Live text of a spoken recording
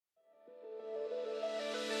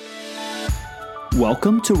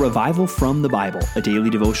Welcome to Revival from the Bible, a daily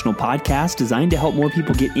devotional podcast designed to help more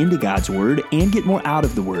people get into God's Word and get more out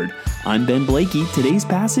of the Word. I'm Ben Blakey. Today's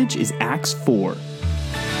passage is Acts 4.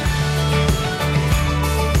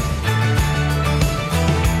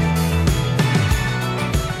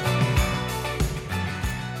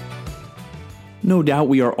 No doubt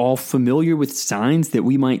we are all familiar with signs that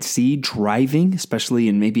we might see driving, especially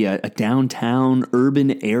in maybe a downtown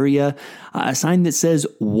urban area, a sign that says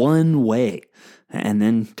one way, and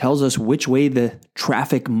then tells us which way the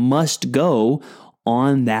traffic must go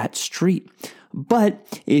on that street.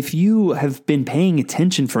 But if you have been paying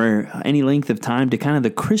attention for any length of time to kind of the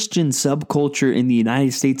Christian subculture in the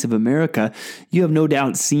United States of America, you have no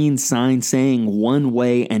doubt seen signs saying one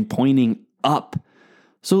way and pointing up.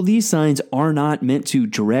 So these signs are not meant to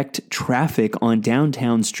direct traffic on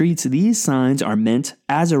downtown streets. These signs are meant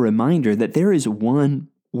as a reminder that there is one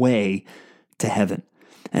way to heaven,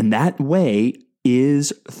 and that way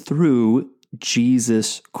is through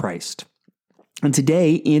Jesus Christ. And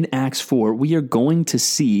today in Acts 4, we are going to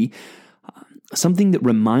see something that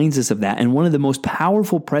reminds us of that, and one of the most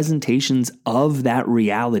powerful presentations of that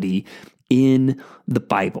reality in the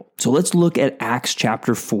Bible. So let's look at Acts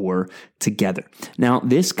chapter 4 together. Now,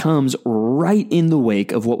 this comes right in the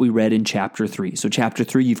wake of what we read in chapter 3. So chapter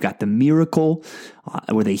 3, you've got the miracle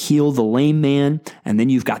where they heal the lame man, and then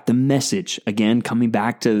you've got the message, again, coming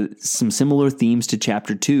back to some similar themes to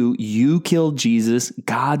chapter 2. You killed Jesus,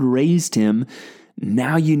 God raised him,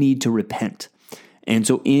 now you need to repent. And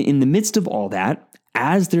so in the midst of all that,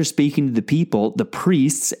 as they're speaking to the people, the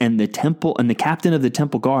priests and the temple and the captain of the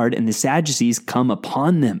temple guard and the Sadducees come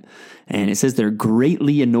upon them. And it says they're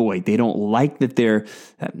greatly annoyed. They don't like that they're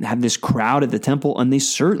have this crowd at the temple, and they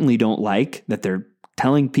certainly don't like that they're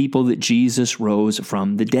telling people that Jesus rose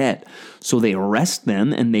from the dead. So they arrest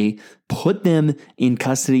them and they put them in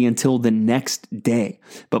custody until the next day.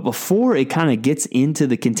 But before it kind of gets into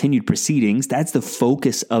the continued proceedings, that's the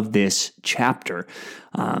focus of this chapter.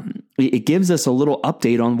 It gives us a little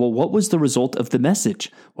update on, well, what was the result of the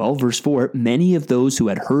message? Well, verse 4, many of those who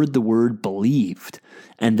had heard the word believed,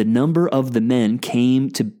 and the number of the men came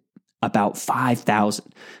to about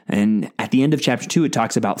 5,000. And at the end of chapter 2, it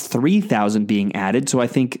talks about 3,000 being added. So I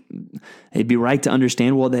think it'd be right to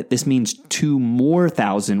understand, well, that this means 2 more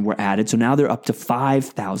thousand were added. So now they're up to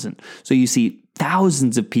 5,000. So you see,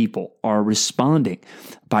 thousands of people are responding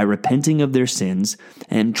by repenting of their sins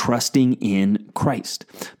and trusting in Christ.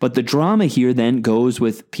 But the drama here then goes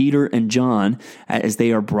with Peter and John as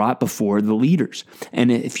they are brought before the leaders.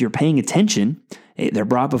 And if you're paying attention, they're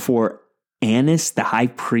brought before Annas, the high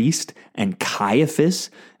priest, and Caiaphas.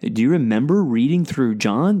 Do you remember reading through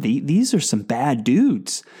John? These are some bad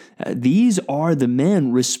dudes. These are the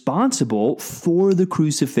men responsible for the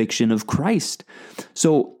crucifixion of Christ.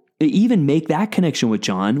 So even make that connection with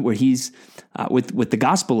John, where he's with the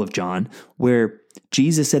Gospel of John, where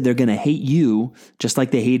Jesus said they're going to hate you just like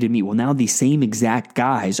they hated me. Well, now these same exact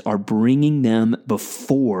guys are bringing them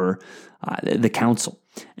before the council.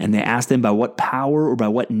 And they ask them, by what power or by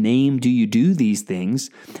what name do you do these things?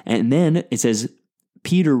 And then it says,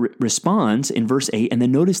 Peter responds in verse 8, and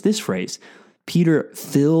then notice this phrase, Peter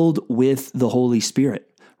filled with the Holy Spirit.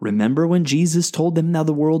 Remember when Jesus told them now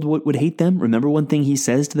the world would hate them? Remember one thing he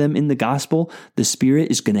says to them in the gospel? The Spirit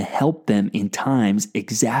is going to help them in times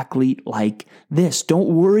exactly like this. Don't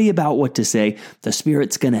worry about what to say. The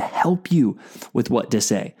Spirit's going to help you with what to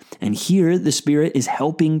say. And here the Spirit is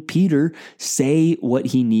helping Peter say what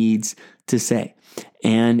he needs to say.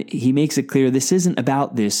 And he makes it clear this isn't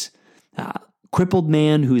about this crippled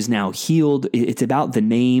man who is now healed. It's about the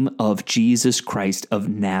name of Jesus Christ of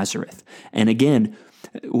Nazareth. And again,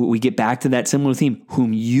 we get back to that similar theme,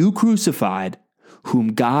 whom you crucified, whom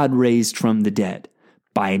God raised from the dead.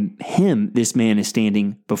 By him, this man is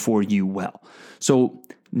standing before you well. So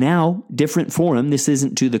now, different forum. This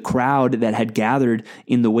isn't to the crowd that had gathered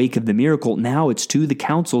in the wake of the miracle. Now it's to the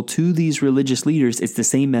council, to these religious leaders. It's the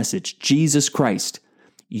same message. Jesus Christ,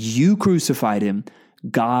 you crucified him.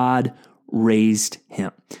 God raised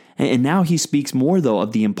him. And now he speaks more, though,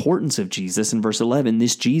 of the importance of Jesus. In verse 11,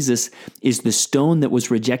 this Jesus is the stone that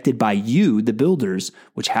was rejected by you, the builders,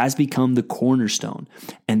 which has become the cornerstone.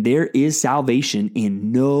 And there is salvation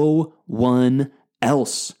in no one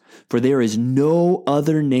else. For there is no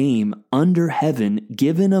other name under heaven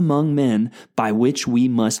given among men by which we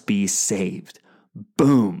must be saved.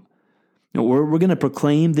 Boom. Now, we're going to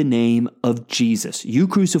proclaim the name of Jesus. You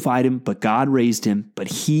crucified him, but God raised him, but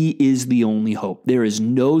he is the only hope. There is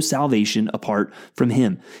no salvation apart from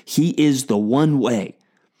him. He is the one way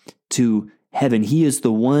to heaven. He is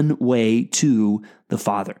the one way to the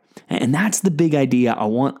Father. And that's the big idea I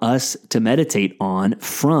want us to meditate on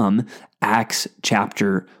from Acts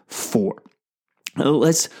chapter 4.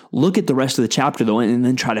 Let's look at the rest of the chapter, though, and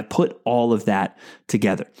then try to put all of that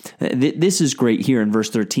together. This is great here in verse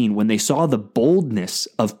 13. When they saw the boldness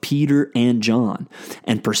of Peter and John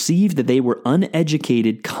and perceived that they were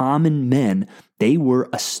uneducated common men, they were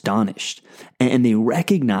astonished, and they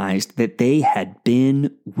recognized that they had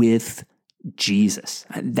been with Jesus.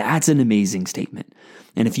 That's an amazing statement.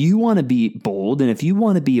 And if you want to be bold and if you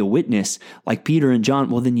want to be a witness like Peter and John,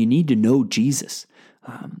 well, then you need to know Jesus.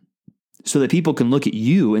 So that people can look at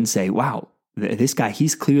you and say, wow, this guy,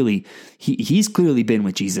 he's clearly been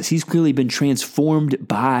with Jesus. He's clearly been transformed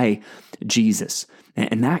by Jesus.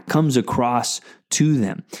 And that comes across to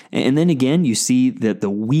them. And then again, you see that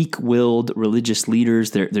the weak-willed religious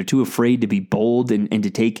leaders, they're too afraid to be bold and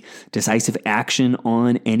to take decisive action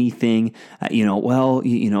on anything.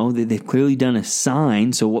 They've clearly done a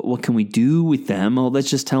sign, so what can we do with them? Well,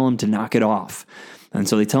 let's just tell them to knock it off. And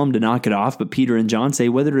so they tell him to knock it off, but Peter and John say,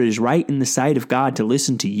 whether it is right in the sight of God to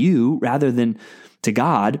listen to you rather than to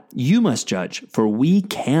God, you must judge, for we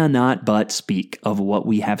cannot but speak of what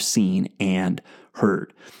we have seen and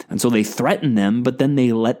heard. And so they threaten them, but then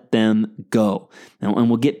they let them go. Now, and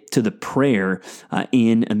we'll get to the prayer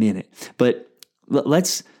in a minute. But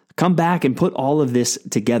let's come back and put all of this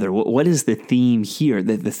together. What is the theme here?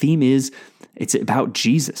 The theme is it's about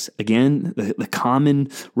Jesus. Again, the common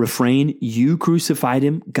refrain, you crucified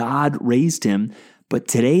him, God raised him. But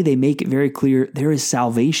today they make it very clear there is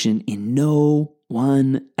salvation in no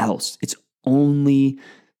one else. It's only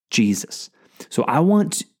Jesus. So I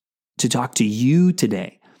want to talk to you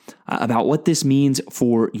today about what this means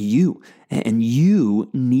for you. And you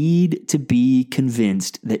need to be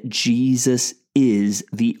convinced that Jesus is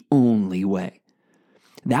the only way.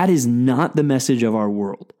 That is not the message of our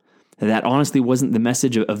world. That honestly wasn't the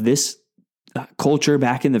message of this culture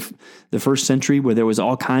back in the first century where there was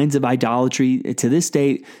all kinds of idolatry. To this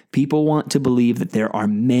day, people want to believe that there are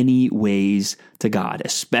many ways to God,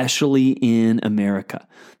 especially in America.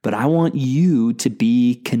 But I want you to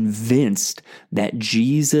be convinced that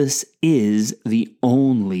Jesus is the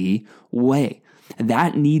only way.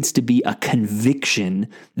 That needs to be a conviction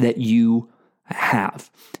that you have.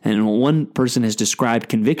 And one person has described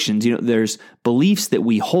convictions, there's beliefs that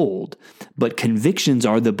we hold, but convictions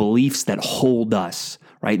are the beliefs that hold us,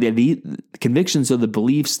 right? The convictions are the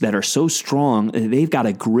beliefs that are so strong, they've got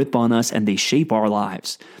a grip on us and they shape our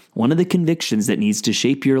lives. One of the convictions that needs to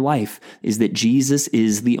shape your life is that Jesus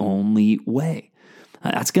is the only way.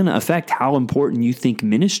 That's going to affect how important you think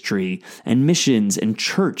ministry and missions and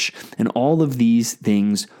church and all of these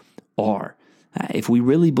things are. If we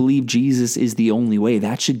really believe Jesus is the only way,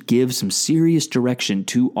 that should give some serious direction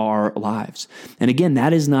to our lives. And again,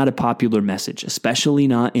 that is not a popular message, especially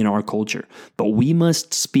not in our culture. But we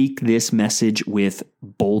must speak this message with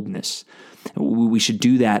boldness. We should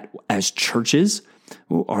do that as churches.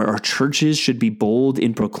 Our churches should be bold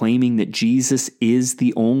in proclaiming that Jesus is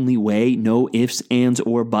the only way, no ifs, ands,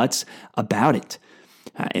 or buts about it.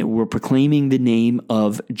 We're proclaiming the name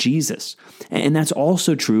of Jesus. And that's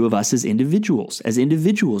also true of us as individuals. As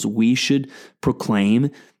individuals, we should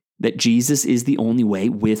proclaim that Jesus is the only way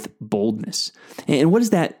with boldness. And what does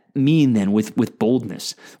that mean then with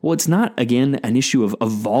boldness? Well, it's not, again, an issue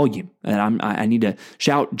of volume. I need to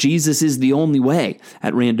shout, Jesus is the only way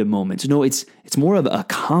at random moments. No, it's more of a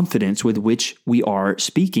confidence with which we are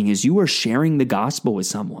speaking as you are sharing the gospel with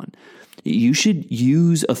someone. You should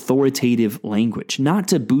use authoritative language, not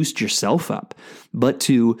to boost yourself up, but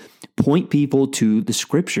to point people to the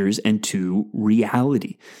scriptures and to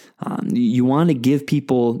reality. You want to give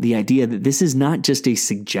people the idea that this is not just a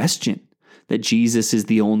suggestion that Jesus is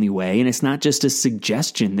the only way, and it's not just a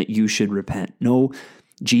suggestion that you should repent. No,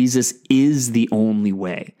 Jesus is the only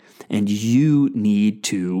way, and you need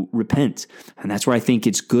to repent. And that's where I think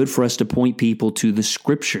it's good for us to point people to the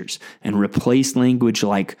scriptures and replace language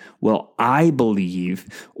like, well, I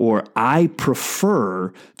believe, or I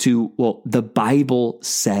prefer to, well, the Bible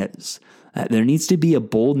says. There needs to be a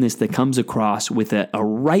boldness that comes across with a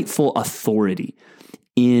rightful authority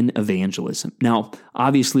in evangelism. Now,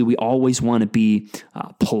 obviously, we always want to be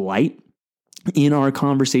polite in our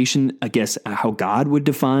conversation. I guess how God would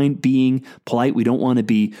define being polite. We don't want to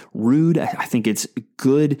be rude. I think it's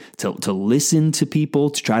good to listen to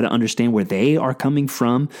people, to try to understand where they are coming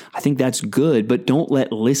from. I think that's good, but don't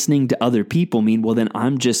let listening to other people mean, well, then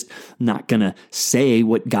I'm just not going to say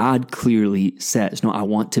what God clearly says. No, I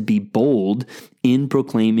want to be bold in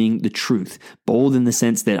proclaiming the truth. Bold in the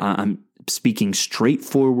sense that I'm speaking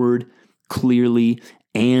straightforward, clearly,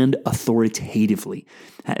 and authoritatively.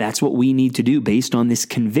 That's what we need to do based on this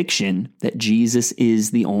conviction that Jesus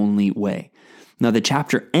is the only way. Now, the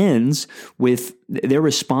chapter ends with their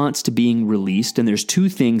response to being released, and there's two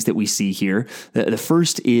things that we see here. The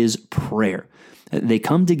first is prayer. They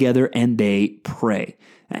come together and they pray.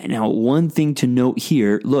 Now, one thing to note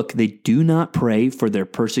here, look, they do not pray for their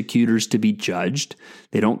persecutors to be judged.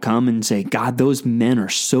 They don't come and say, God, those men are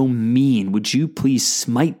so mean. Would you please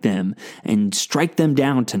smite them and strike them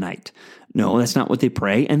down tonight? No, that's not what they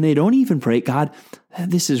pray. And they don't even pray, God,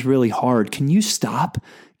 this is really hard. Can you stop?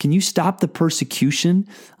 Can you stop the persecution?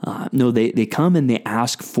 No, they come and they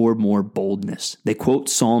ask for more boldness. They quote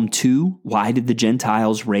Psalm 2, why did the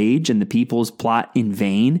Gentiles rage and the peoples plot in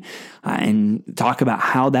vain? And talk about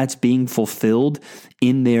how that's being fulfilled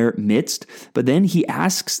in their midst. But then they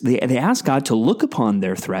ask God to look upon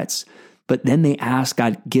their threats, but then they ask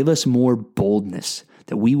God, give us more boldness,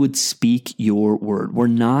 that we would speak your word. We're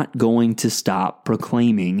not going to stop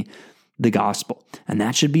proclaiming the gospel. And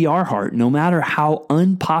that should be our heart, no matter how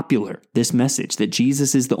unpopular this message that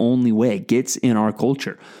Jesus is the only way gets in our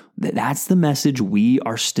culture. That's the message we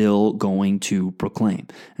are still going to proclaim.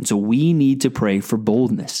 And so we need to pray for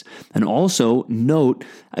boldness. And also note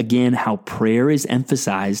again how prayer is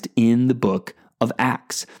emphasized in the book of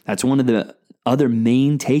Acts. That's one of the other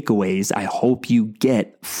main takeaways I hope you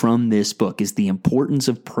get from this book is the importance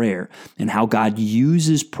of prayer and how God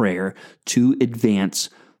uses prayer to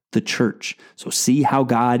advance the church. So see how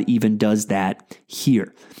God even does that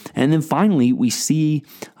here. And then finally, we see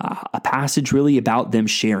a passage really about them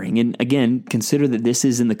sharing. And again, consider that this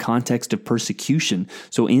is in the context of persecution.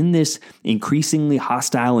 So in this increasingly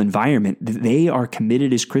hostile environment, they are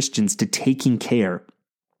committed as Christians to taking care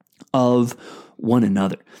of one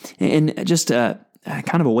another. And just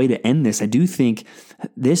kind of a way to end this, I do think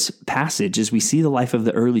this passage, as we see the life of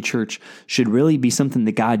the early church, should really be something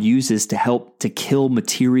that God uses to help to kill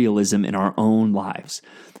materialism in our own lives.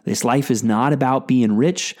 This life is not about being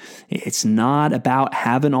rich. It's not about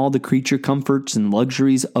having all the creature comforts and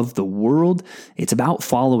luxuries of the world. It's about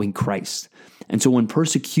following Christ. And so when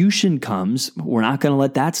persecution comes, we're not going to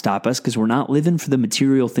let that stop us because we're not living for the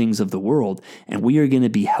material things of the world. And we are going to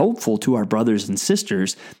be helpful to our brothers and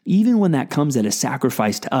sisters, even when that comes at a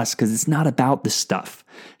sacrifice to us, because it's not about the stuff.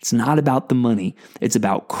 It's not about the money. It's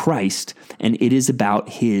about Christ, and it is about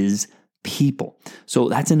his people. So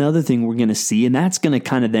that's another thing we're going to see, and that's going to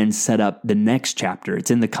kind of then set up the next chapter.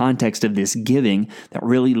 It's in the context of this giving that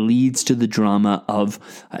really leads to the drama of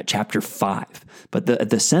chapter 5. But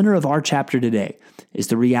at the center of our chapter today is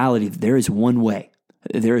the reality that there is one way.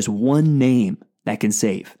 There is one name that can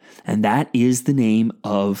save, and that is the name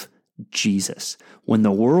of Jesus. When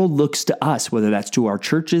the world looks to us, whether that's to our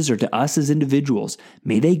churches or to us as individuals,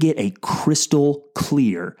 may they get a crystal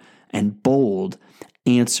clear and bold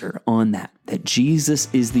answer on that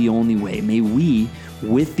Jesus is the only way. May we,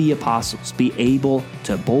 with the apostles, be able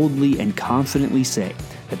to boldly and confidently say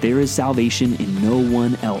that there is salvation in no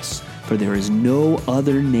one else, for there is no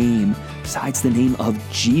other name besides the name of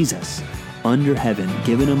Jesus under heaven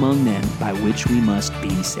given among men by which we must be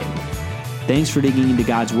saved. Thanks for digging into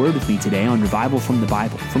God's Word with me today on Revival from the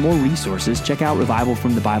Bible. For more resources, check out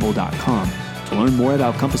revivalfromthebible.com. To learn more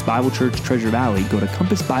about Compass Bible Church Treasure Valley, go to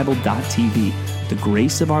compassbible.tv. The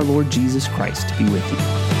grace of our Lord Jesus Christ be with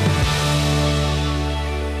you.